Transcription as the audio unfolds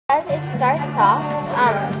As it starts off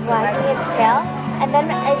wagging its tail, and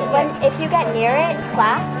then if you get near it,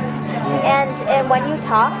 clap, and when you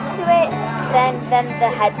talk to it, then the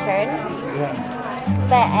head turns.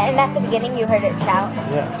 Yeah. And at the beginning you heard it shout.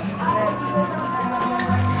 Yeah.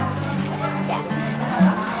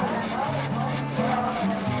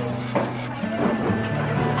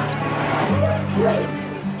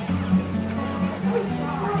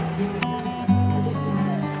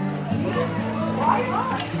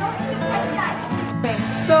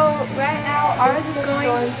 So right now ours is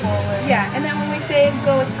going forward. Yeah, and then when we say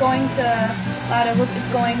go, it's going to louder.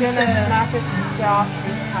 It's going to smack its jaw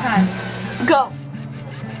 3 times. Go.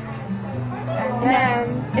 And then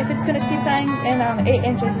if it's going to see something in 8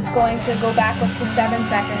 inches, it's going to go backwards for 7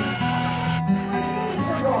 seconds.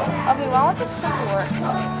 Okay, well, what does this work?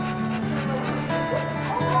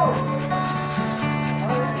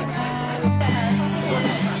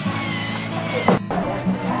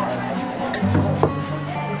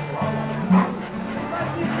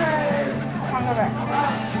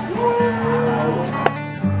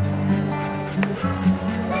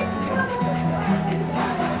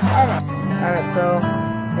 Alright, so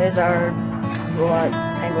here's our robot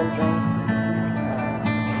penguin thing.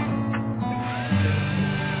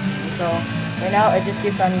 So right now it just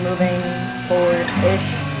keeps on moving forward-ish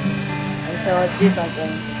until it sees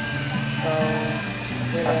something. So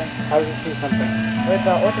how does it see something? With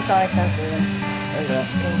the ultrasonic sensor, you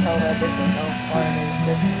can tell the distance how far it is.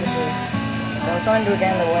 This is. So if something to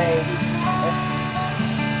get in the way, if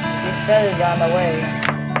these feathers got in the way,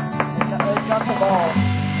 it drops the ball.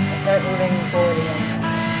 Start moving forward again.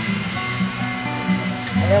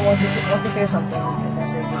 And then once you hear something,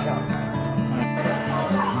 eventually you drop.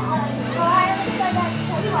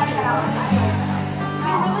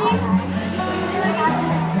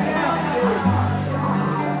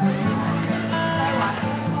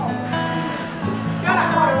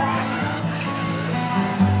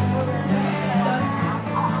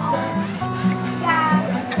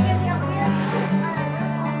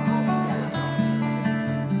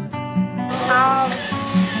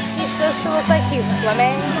 He's supposed to look like he's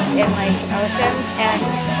swimming in like an ocean, and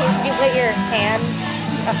if you put your hand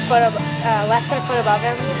less than a foot above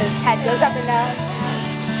him, his head goes up and down.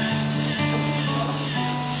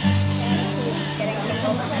 He's getting a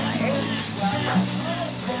little tired.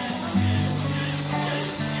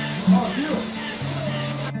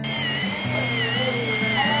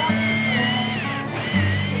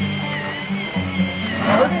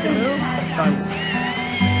 Supposed to move?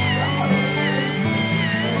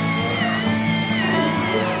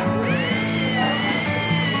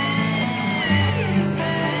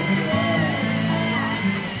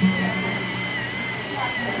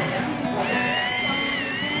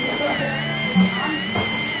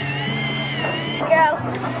 Go.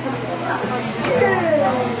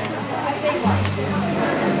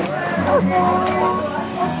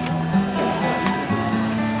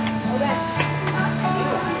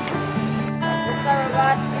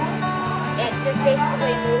 Robot, it just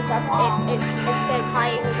basically moves up. It says hi,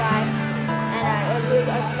 goodbye, and it moves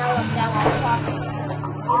up now up down the clock. It's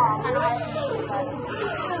kind of hard to see, but it's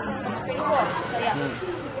pretty cool. So yeah.